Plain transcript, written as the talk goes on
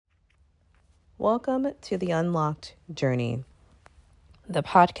Welcome to the Unlocked Journey, the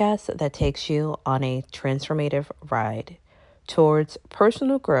podcast that takes you on a transformative ride towards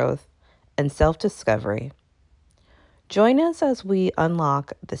personal growth and self-discovery. Join us as we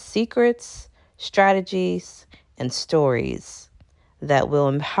unlock the secrets, strategies, and stories that will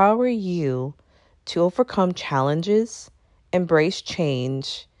empower you to overcome challenges, embrace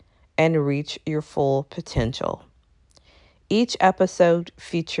change, and reach your full potential. Each episode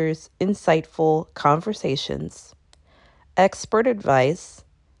features insightful conversations, expert advice,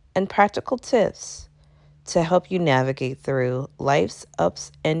 and practical tips to help you navigate through life's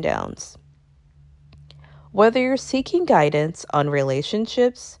ups and downs. Whether you're seeking guidance on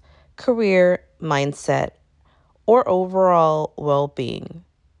relationships, career, mindset, or overall well-being,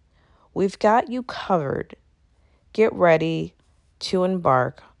 we've got you covered. Get ready to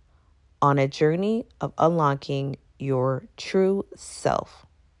embark on a journey of unlocking your true self.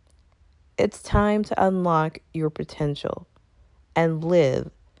 It's time to unlock your potential and live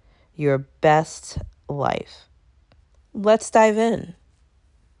your best life. Let's dive in.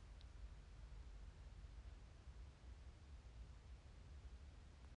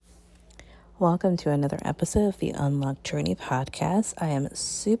 Welcome to another episode of the Unlocked Journey podcast. I am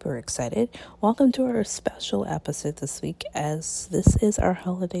super excited. Welcome to our special episode this week, as this is our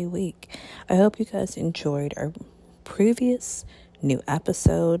holiday week. I hope you guys enjoyed our previous new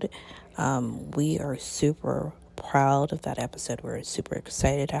episode. We are super proud of that episode. We're super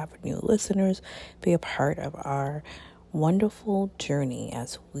excited to have new listeners be a part of our wonderful journey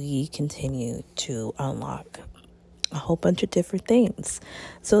as we continue to unlock a whole bunch of different things.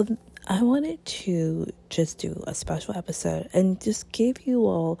 So I wanted to just do a special episode and just give you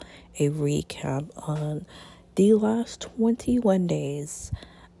all a recap on the last 21 days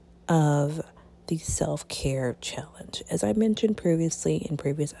of the self-care challenge. As I mentioned previously in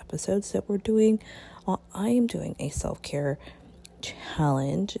previous episodes that I am doing a self-care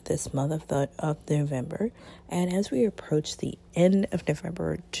challenge this month of November. And as we approach the end of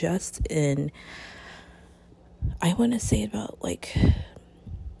November, just in, I want to say about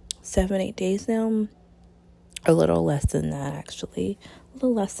 7-8 days now, a little less than that, actually, a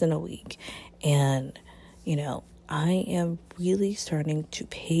little less than a week. And, I am really starting to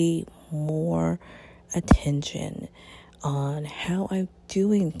pay more attention on how I'm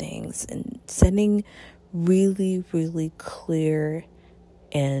doing things and setting really, really clear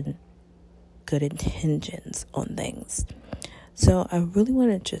and good intentions on things. So I really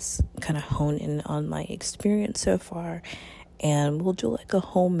want to just kind of hone in on my experience so far, and we'll do a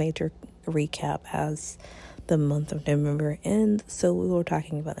whole major recap as the month of November ends. So we were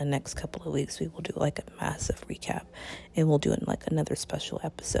talking about the next couple of weeks. We will do a massive recap, and we'll do it in another special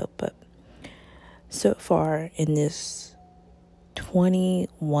episode. But so far in this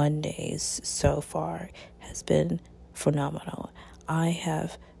 21 days so far has been phenomenal. I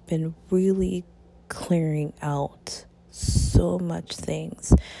have been really clearing out so much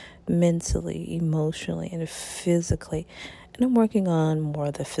things mentally, emotionally, and physically. And I'm working on more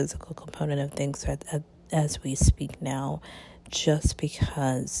of the physical component of things as we speak now, just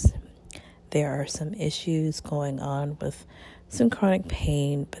because there are some issues going on with some chronic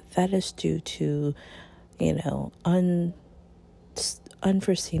pain, but that is due to,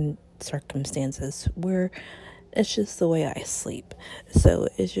 unforeseen circumstances where it's just the way I sleep. So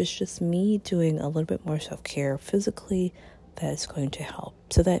it's just me doing a little bit more self-care physically that is going to help.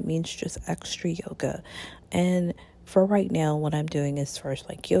 So that means just extra yoga. And for right now, what I'm doing as far as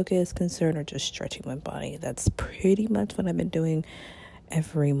yoga is concerned, or just stretching my body, that's pretty much what I've been doing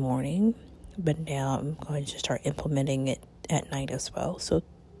every morning. But now I'm going to start implementing it at night as well. So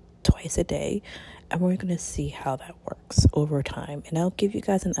twice a day. And we're going to see how that works over time. And I'll give you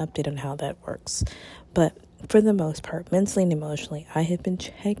guys an update on how that works. But for the most part, mentally and emotionally, I have been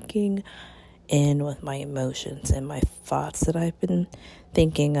checking in with my emotions and my thoughts that I've been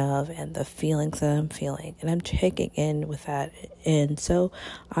thinking of and the feelings that I'm feeling. And I'm checking in with that. And so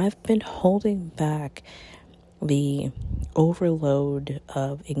I've been holding back the overload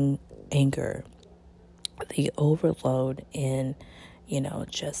of anger, the overload in,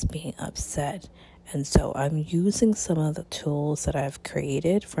 just being upset. And so I'm using some of the tools that I've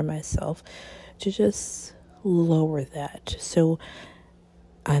created for myself to just lower that. So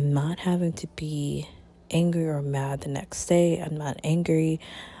I'm not having to be angry or mad the next day. I'm not angry.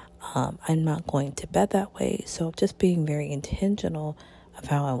 I'm not going to bed that way. So just being very intentional of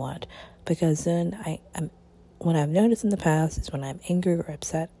how I want. Because then what I've noticed in the past is when I'm angry or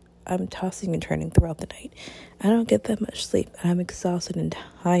upset, I'm tossing and turning throughout the night. I don't get that much sleep, and I'm exhausted and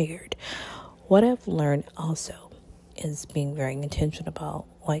tired. What I've learned also is being very intentional about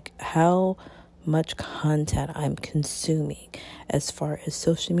how much content I'm consuming as far as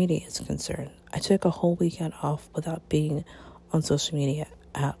social media is concerned. I took a whole weekend off without being on social media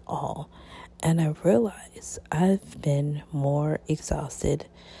at all. And I realized I've been more exhausted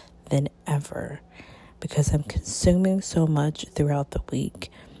than ever because I'm consuming so much throughout the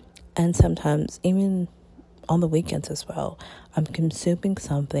week. And sometimes even on the weekends as well, I'm consuming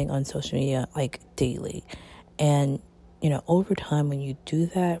something on social media like daily. And over time, when you do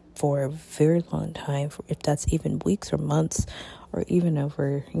that for a very long time, if that's even weeks or months, or even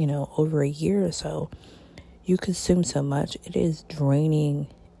over a year or so, you consume so much, it is draining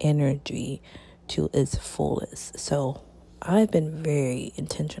energy to its fullest. So I've been very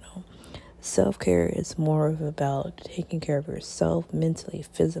intentional. Self-care is more of about taking care of yourself mentally,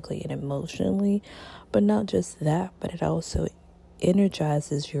 physically, and emotionally. But not just that, but it also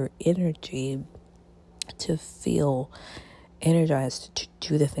energizes your energy to feel energized to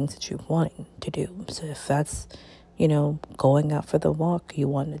do the things that you're wanting to do. So if that's, going out for the walk you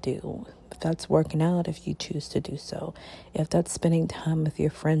want to do, if that's working out, if you choose to do so, if that's spending time with your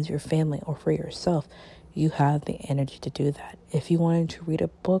friends, your family, or for yourself, you have the energy to do that. If you wanted to read a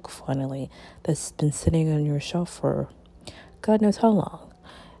book finally that's been sitting on your shelf for God knows how long,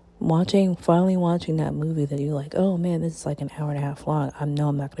 finally watching that movie that you're like, oh man, this is like an hour and a half long. I know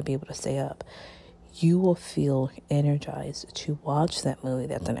I'm not going to be able to stay up. You will feel energized to watch that movie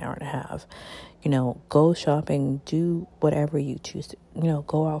that's an hour and a half. Go shopping, do whatever you choose to,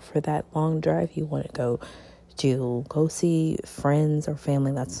 go out for that long drive you want to go see friends or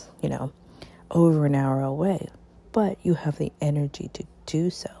family that's, over an hour away. But you have the energy to do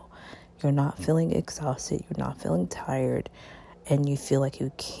so. You're not feeling exhausted, you're not feeling tired, and you feel like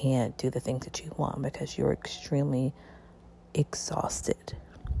you can't do the things that you want because you're extremely exhausted.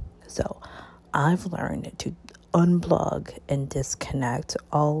 So I've learned to unplug and disconnect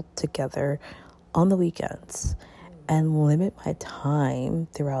altogether on the weekends and limit my time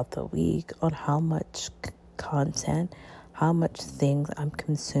throughout the week on how much content, how much things I'm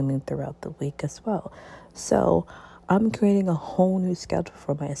consuming throughout the week as well. So I'm creating a whole new schedule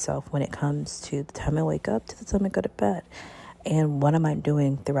for myself when it comes to the time I wake up to the time I go to bed. And what am I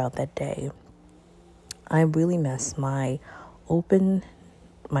doing throughout that day? I really miss my open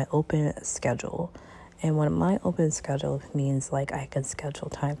schedule. And when my open schedule means like I can schedule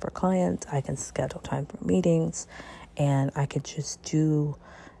time for clients, I can schedule time for meetings, and I could just do,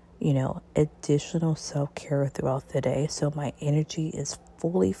 additional self-care throughout the day. So my energy is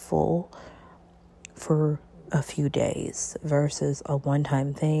fully full for a few days versus a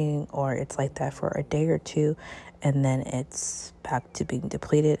one-time thing, or it's like that for a day or two and then it's back to being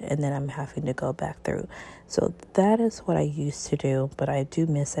depleted and then I'm having to go back through. So that is what I used to do, but I do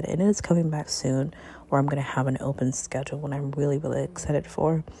miss it, and it's coming back soon where I'm going to have an open schedule and I'm really, really excited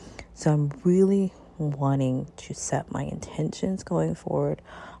for. So I'm really wanting to set my intentions going forward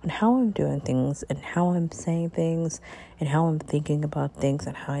on how I'm doing things and how I'm saying things and how I'm thinking about things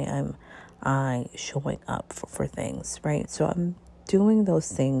and how I'm showing up for things, right? So I'm doing those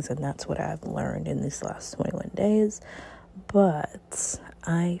things, and that's what I've learned in these last 21 days. But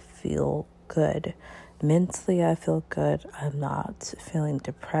I feel good. Mentally, I feel good. I'm not feeling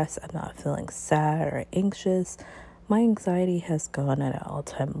depressed. I'm not feeling sad or anxious. My anxiety has gone at an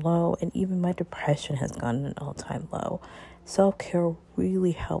all-time low, and even my depression has gone at an all-time low. Self-care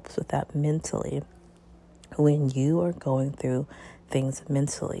really helps with that mentally. When you are going through things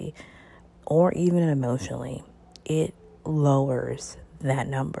mentally or even emotionally, it lowers that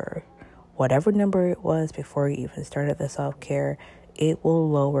number. Whatever number it was before you even started the self-care, it will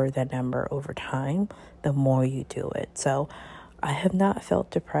lower that number over time the more you do it. So I have not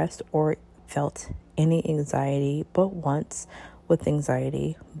felt depressed or felt any anxiety but once with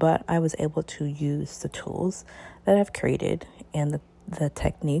anxiety, but I was able to use the tools that I've created and the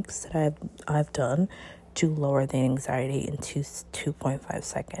techniques that I've done to lower the anxiety in 2.5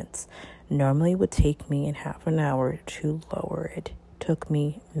 seconds. Normally it would take me in half an hour to lower it. Took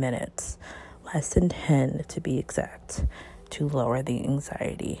me minutes, less than 10 to be exact, to lower the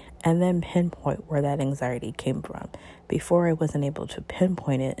anxiety and then pinpoint where that anxiety came from. Before, I wasn't able to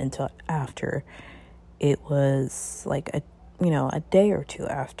pinpoint it until after it was like a day or two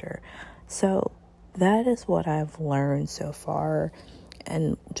after. So that is what I've learned so far,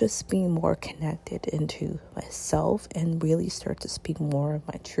 and just being more connected into myself and really start to speak more of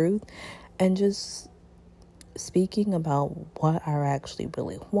my truth and just speaking about what I actually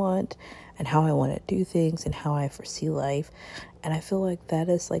really want and how I want to do things and how I foresee life. And I feel like that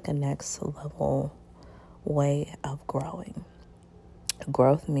is like a next level way of growing.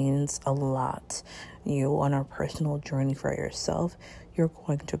 Growth means a lot. You on a personal journey for yourself, you're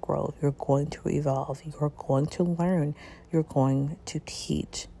going to grow, you're going to evolve, you're going to learn, you're going to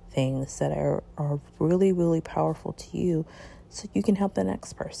teach things that are really, really powerful to you so you can help the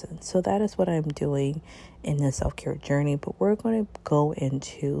next person. So that is what I'm doing in the self-care journey, but we're going to go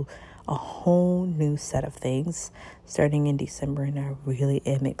into a whole new set of things starting in December, and I really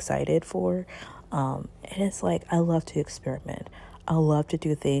am excited for. And it's like, I love to experiment. I love to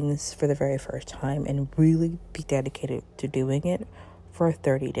do things for the very first time and really be dedicated to doing it for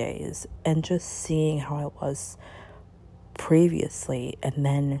 30 days and just seeing how I was previously, and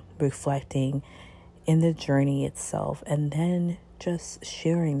then reflecting in the journey itself, and then just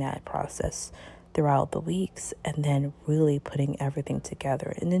sharing that process throughout the weeks, and then really putting everything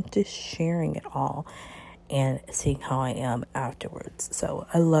together and then just sharing it all and seeing how I am afterwards. So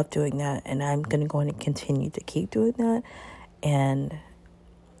I love doing that, and I'm going to continue to keep doing that, and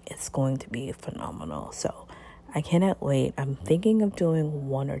it's going to be phenomenal. So I cannot wait. I'm thinking of doing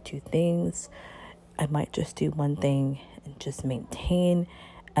one or two things. I might just do one thing and just maintain,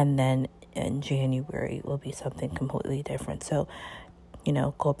 and then in January will be something completely different. So,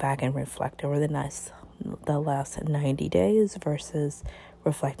 go back and reflect over the last 90 days versus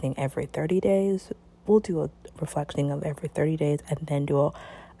reflecting every 30 days. We'll do a reflecting of every 30 days and then do a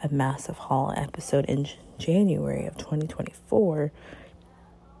massive haul episode in January of 2024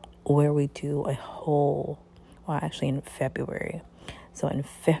 where we do actually in February. So in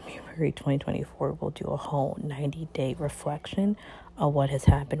February 2024, we'll do a whole 90-day reflection of what has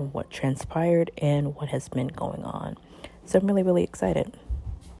happened, what transpired, and what has been going on. So I'm really, really excited.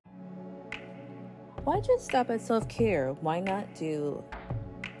 Why just stop at self-care? Why not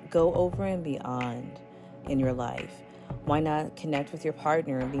go over and beyond in your life? Why not connect with your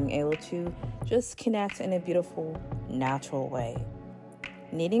partner and being able to just connect in a beautiful, natural way?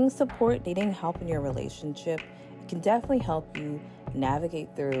 Needing support, needing help in your relationship can definitely help you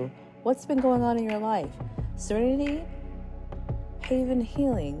navigate through what's been going on in your life. Serenity Haven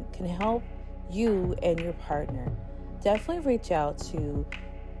Healing can help you and your partner. Definitely reach out to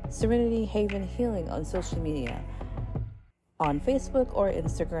Serenity Haven Healing on social media, on Facebook or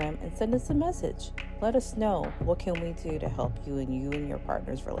Instagram, and send us a message. Let us know what can we do to help you and your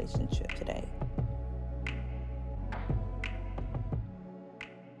partner's relationship today.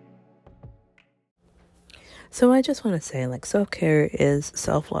 So I just want to say, self-care is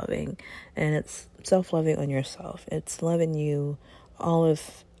self-loving, and it's self-loving on yourself. It's loving you, all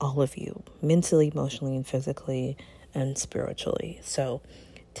of you, mentally, emotionally, and physically, and spiritually. So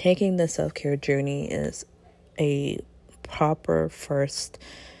taking the self-care journey is a proper first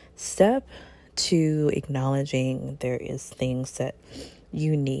step to acknowledging there is things that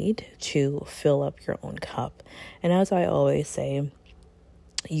you need to fill up your own cup. And as I always say,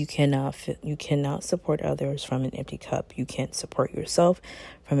 you cannot support others from an empty cup. You can't support yourself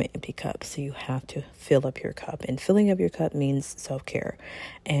from an empty cup. So you have to fill up your cup. And filling up your cup means self-care.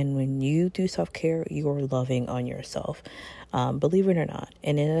 And when you do self-care, you are loving on yourself. Believe it or not.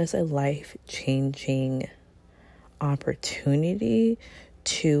 And it is a life-changing opportunity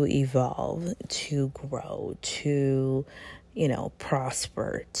to evolve, to grow, to,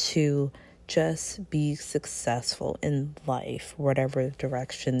 prosper, to just be successful in life, whatever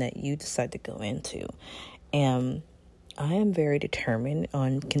direction that you decide to go into. And I am very determined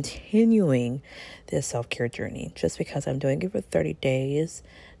on continuing this self-care journey. Just because I'm doing it for 30 days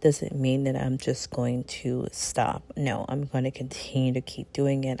doesn't mean that I'm just going to stop. No, I'm going to continue to keep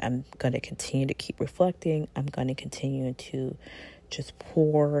doing it. I'm going to continue to keep reflecting. I'm going to continue to just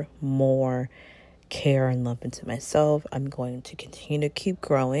pour more care and love into myself. I'm going to continue to keep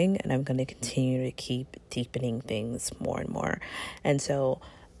growing, and I'm going to continue to keep deepening things more and more. And so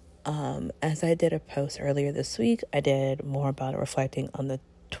as I did a post earlier this week, I did more about reflecting on the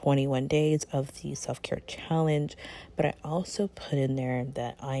 21 days of the self-care challenge, but I also put in there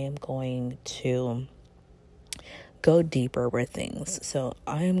that I am going to go deeper with things. So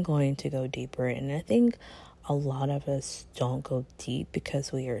I am going to go deeper, and I think a lot of us don't go deep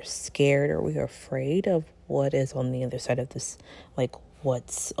because we are scared or we are afraid of what is on the other side of this,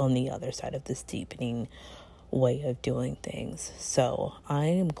 what's on the other side of this deepening way of doing things. So I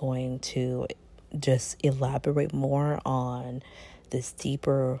am going to just elaborate more on this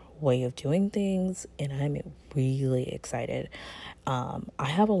deeper way of doing things, and I'm really excited. I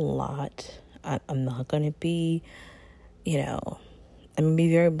have a lot. I'm not going to be, I'm going to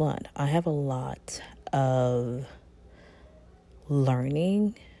be very blunt. I have a lot of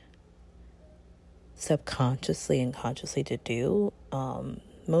learning subconsciously and consciously to do,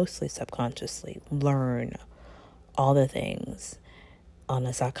 mostly subconsciously, learn all the things on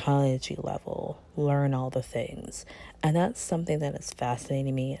a psychology level, learn all the things. And that's something that is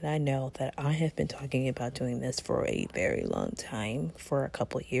fascinating me. And I know that I have been talking about doing this for a very long time, for a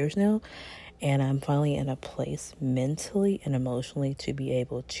couple of years now. And I'm finally in a place mentally and emotionally to be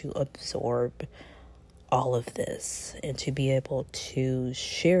able to absorb all of this and to be able to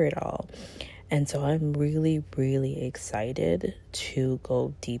share it all. And so I'm really, really excited to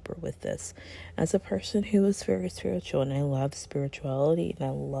go deeper with this. As a person who is very spiritual, and I love spirituality, and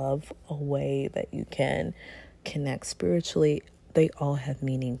I love a way that you can connect spiritually, they all have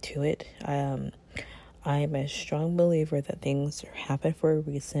meaning to it. I'm a strong believer that things happen for a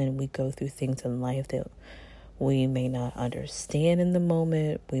reason. We go through things in life that we may not understand in the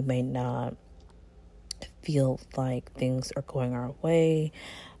moment. We may not feel like things are going our way.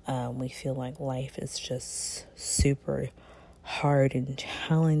 We feel like life is just super hard and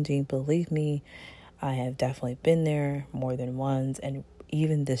challenging. Believe me, I have definitely been there more than once. And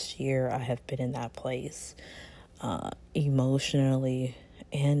even this year, I have been in that place emotionally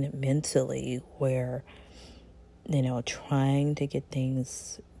and mentally where, trying to get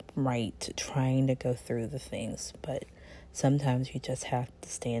things right, trying to go through the things. But sometimes you just have to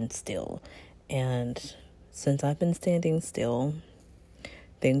stand still. And since I've been standing still,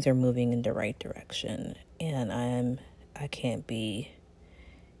 things are moving in the right direction, and I can't be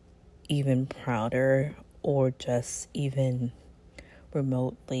even prouder or just even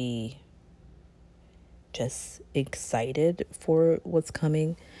remotely just excited for what's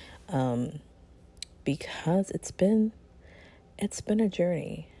coming, because it's been a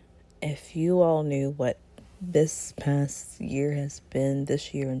journey. If you all knew what this year in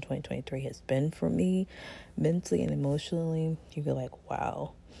 2023 has been for me mentally and emotionally, you'd be like,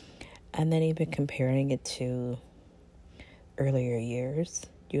 wow. And then even comparing it to earlier years,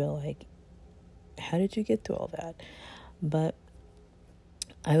 you're like, how did you get through all that? But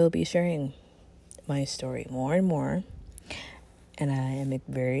I will be sharing my story more and more, and I am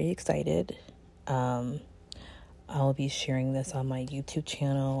very excited. I'll be sharing this on my YouTube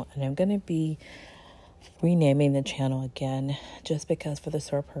channel, and I'm going to be renaming the channel again, just because for the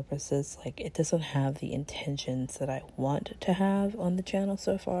sole purposes, it doesn't have the intentions that I want to have on the channel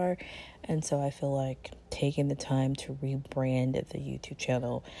so far. And so I feel like taking the time to rebrand the YouTube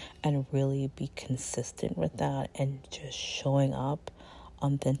channel and really be consistent with that and just showing up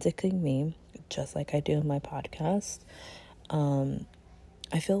authentically me, just like I do in my podcast.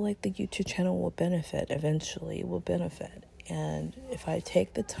 I feel like the YouTube channel will benefit, eventually will benefit. And if I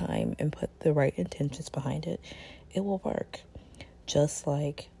take the time and put the right intentions behind it, it will work. Just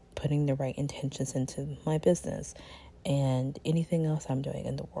like putting the right intentions into my business and anything else I'm doing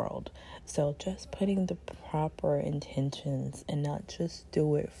in the world. So just putting the proper intentions and not just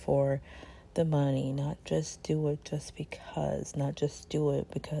do it for the money, not just do it just because, not just do it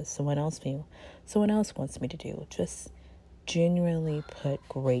because someone else wants me to do. Just genuinely put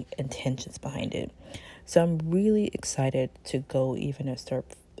great intentions behind it. So I'm really excited to go even a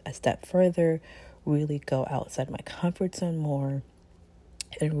step further, really go outside my comfort zone more,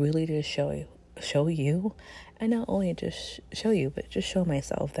 and really just show you, and not only just show you, but just show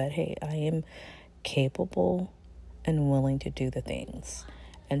myself that, hey, I am capable and willing to do the things.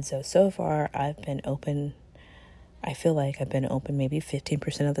 And so far I've been open. I feel like I've been open maybe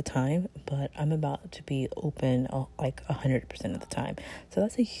 15% of the time, but I'm about to be open 100% of the time. So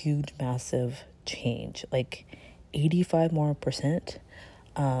that's a huge, massive change, 85 more percent.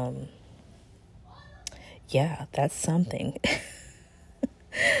 Yeah, that's something.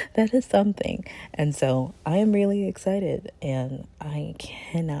 That is something. And so I am really excited, and I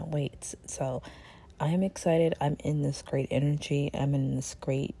cannot wait. So I am excited. I'm in this great energy. I'm in this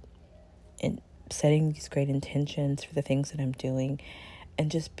setting these great intentions for the things that I'm doing,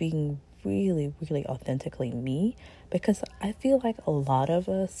 and just being really, really authentically me, because I feel like a lot of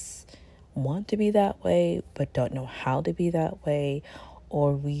us want to be that way but don't know how to be that way,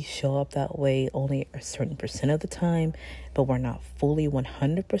 or we show up that way only a certain percent of the time, but we're not fully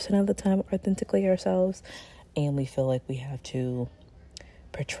 100% of the time authentically ourselves, and we feel like we have to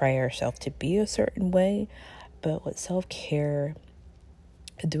portray ourselves to be a certain way. But with self-care,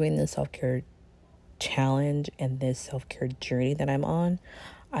 doing the self-care challenge and this self-care journey that I'm on,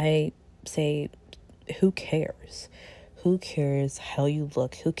 I say, who cares? Who cares how you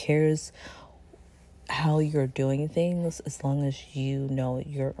look? Who cares how you're doing things, as long as you know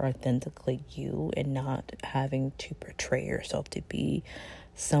you're authentically you and not having to portray yourself to be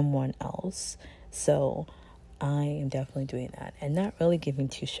someone else. So I am definitely doing that, and not really giving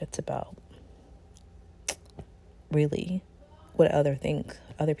two shits about really what other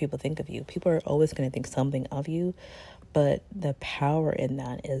people think of you. People are always going to think something of you, but the power in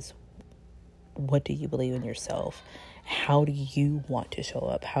that is, what do you believe in yourself? How do you want to show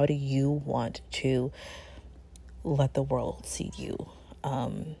up? How do you want to let the world see you?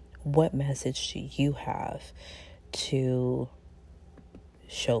 What message do you have to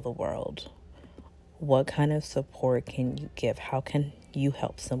show the world? What kind of support can you give? How can you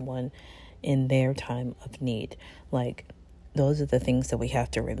help someone in their time of need? Like, those are the things that we have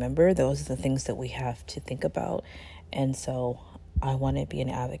to remember. Those are the things that we have to think about. And so I want to be an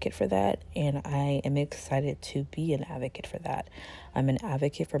advocate for that. And I am excited to be an advocate for that. I'm an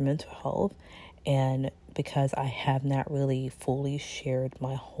advocate for mental health. And because I have not really fully shared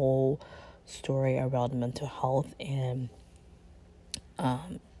my whole story around mental health, and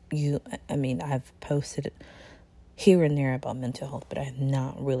I've posted here and there about mental health, but I have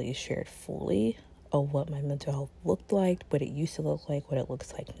not really shared fully of what my mental health looked like, what it used to look like, what it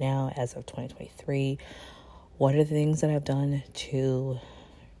looks like now as of 2023. What are the things that I've done to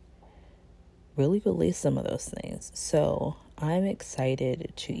really release some of those things? So I'm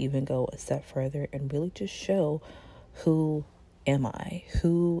excited to even go a step further and really just show, who am I?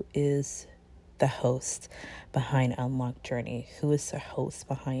 Who is the host behind Unlocked Journey? Who is the host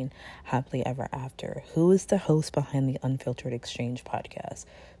behind Happily Ever After? Who is the host behind the Unfiltered Exchange podcast?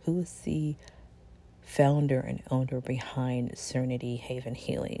 Who is the founder and owner behind Serenity Haven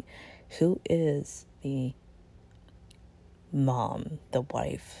Healing? Who is the mom, the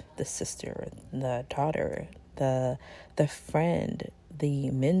wife, the sister, the daughter, the friend,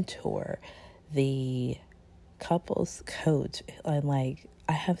 the mentor, the couples coach?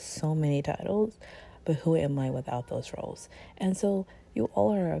 I have so many titles, but who am I without those roles? And so you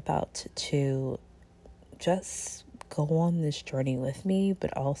all are about to just go on this journey with me,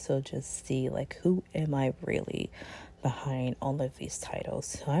 but also just see, who am I really behind all of these titles?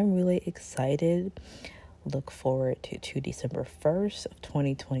 So I'm really excited. Look forward to December 1st of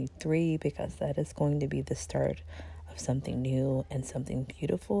 2023, because that is going to be the start of something new and something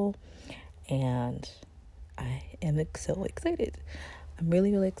beautiful. And I am so excited. I'm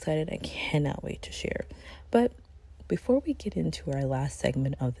really, really excited. I cannot wait to share. But before we get into our last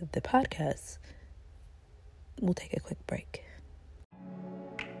segment of the podcast, we'll take a quick break.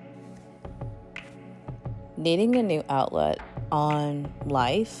 Needing a new outlet on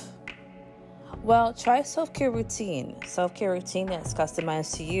life? Well, try self-care routine. Self-care routine that's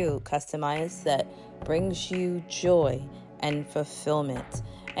customized to you, customized that brings you joy and fulfillment,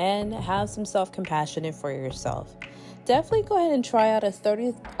 and have some self-compassion for yourself. Definitely go ahead and try out our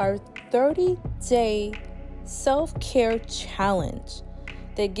 30-day self-care challenge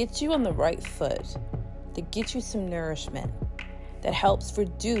that gets you on the right foot, that gets you some nourishment, that helps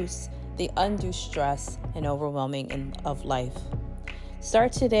reduce the undue stress and overwhelming of life.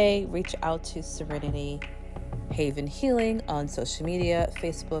 Start today. Reach out to Serenity Haven Healing on social media,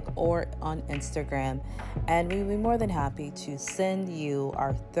 Facebook, or on Instagram, and we'll be more than happy to send you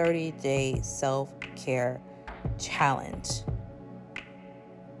our 30-day self-care challenge.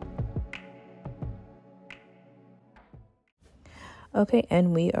 Okay,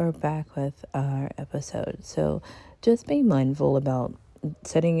 and we are back with our episode. So just be mindful about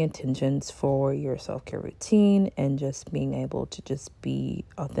setting intentions for your self-care routine, and just being able to just be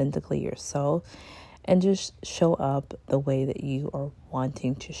authentically yourself and just show up the way that you are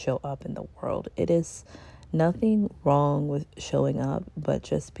wanting to show up in the world. It is nothing wrong with showing up, but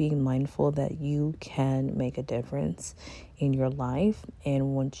just being mindful that you can make a difference in your life.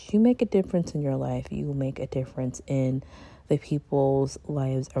 And once you make a difference in your life, you will make a difference in the people's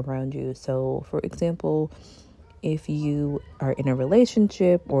lives around you. So, for example, if you are in a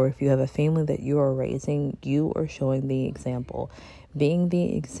relationship, or if you have a family that you are raising, you are showing the example. Being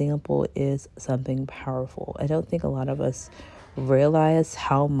the example is something powerful. I don't think a lot of us realize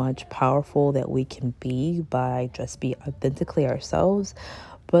how much powerful that we can be by just be authentically ourselves,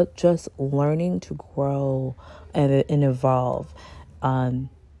 but just learning to grow and evolve.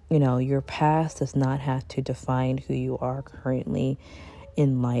 Your past does not have to define who you are currently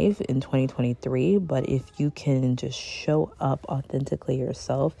in life in 2023, but if you can just show up authentically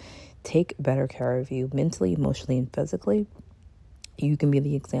yourself, take better care of you mentally, emotionally, and physically, you can be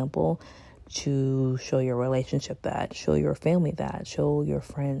the example to show your relationship that, show your family that, show your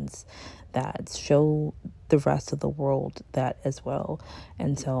friends that, show the rest of the world that as well.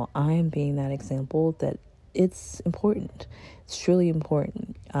 And so I am being that example that it's important. It's truly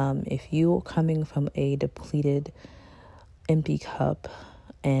important. If you're coming from a depleted, empty cup,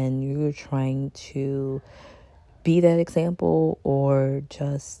 and you're trying to be that example, or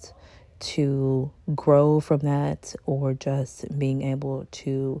just to grow from that, or just being able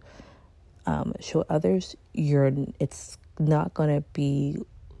to show others, it's not going to be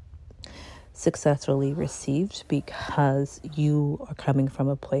successfully received, because you are coming from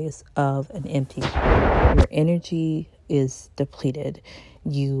a place of an empty cup. Your energy is depleted.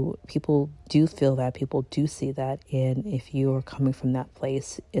 People do feel that, people do see that, and if you are coming from that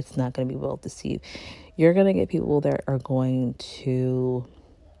place, it's not going to be well received. You're going to get people that are going to,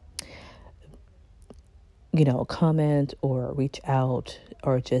 comment or reach out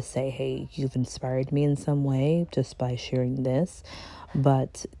or just say, hey, you've inspired me in some way just by sharing this.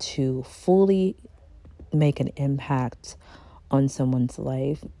 But to fully make an impact on someone's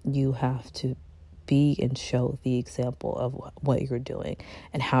life, you have to be and show the example of what you're doing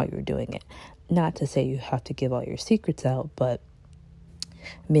and how you're doing it. Not to say you have to give all your secrets out, but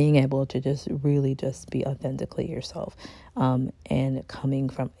being able to just really just be authentically yourself, and coming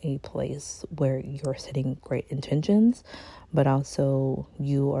from a place where you're setting great intentions, but also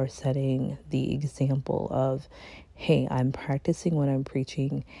you are setting the example of, hey, I'm practicing what I'm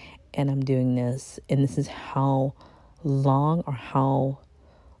preaching, and I'm doing this, and this is how long, or how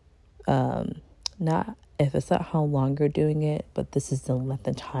not if it's not how long you're doing it, but this is the length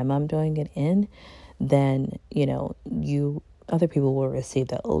of time I'm doing it in, then other people will receive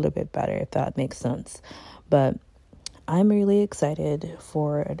that a little bit better, if that makes sense. But I'm really excited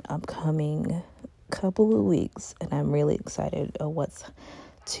for an upcoming couple of weeks, and I'm really excited of what's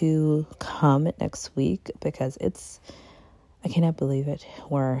to come next week, because I cannot believe it.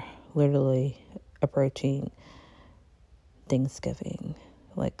 We're literally approaching Thanksgiving,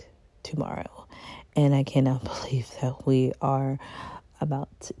 like tomorrow, and I cannot believe that we are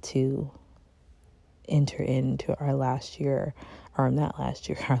about to enter into our last year, or not last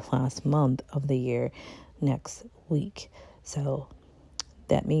year, our last month of the year next week. So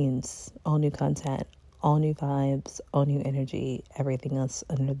that means all new content, all new vibes, all new energy, everything else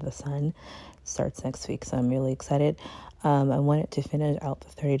under the sun starts next week. So I'm really excited. I wanted to finish out the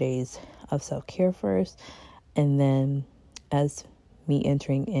 30 days of self-care first, and then as me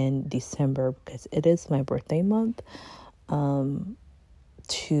entering in December, because it is my birthday month,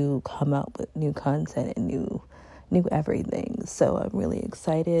 to come out with new content and new everything. So I'm really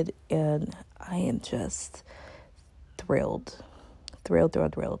excited, and I am just thrilled.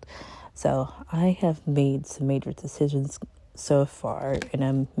 So I have made some major decisions so far, and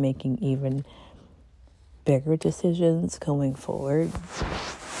I'm making even bigger decisions going forward.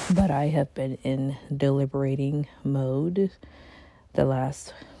 But I have been in deliberating mode the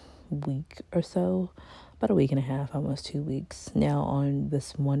last week or so, about a week and a half, almost 2 weeks now, on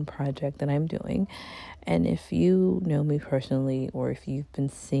this one project that I'm doing. And if you know me personally, or if you've been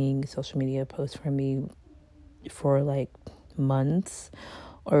seeing social media posts from me for like months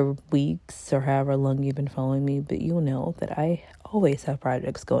or weeks, or however long you've been following me, but you'll know that I always have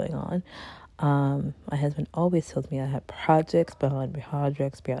projects going on. My husband always tells me I have projects beyond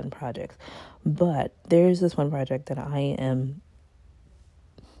projects. But there's this one project that I am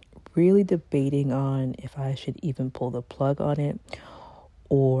really debating on if I should even pull the plug on it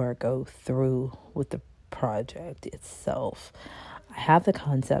or go through with the project itself. I have the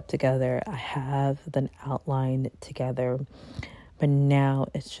concept together. I have the outline together. But now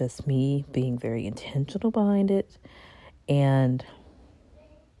it's just me being very intentional behind it and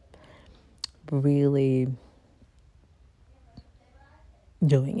really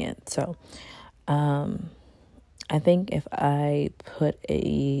doing it. So I think if I put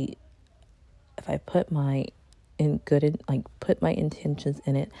my intentions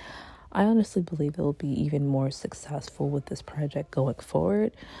in it, I honestly believe it will be even more successful with this project going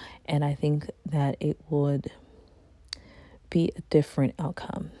forward. And I think that it would be a different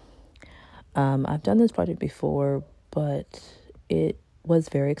outcome. I've done this project before, but it was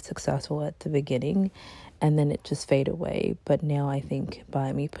very successful at the beginning, and then it just faded away. But now I think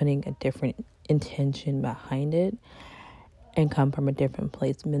by me putting a different intention behind it and come from a different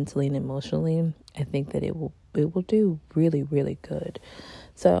place mentally and emotionally, I think that it will do really, really good.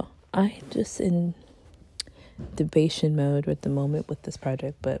 So I'm just in debation mode at the moment with this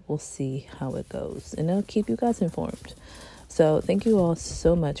project, but we'll see how it goes, and I'll keep you guys informed. So thank you all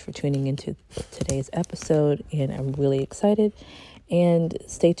so much for tuning into today's episode, and I'm really excited. And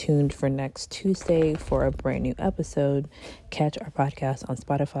stay tuned for next Tuesday for a brand new episode. Catch our podcast on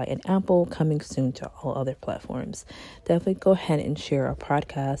Spotify and Apple, coming soon to all other platforms. Definitely go ahead and share our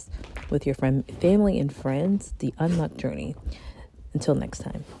podcast with your family and friends, The Unlocked Journey. Until next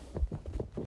time.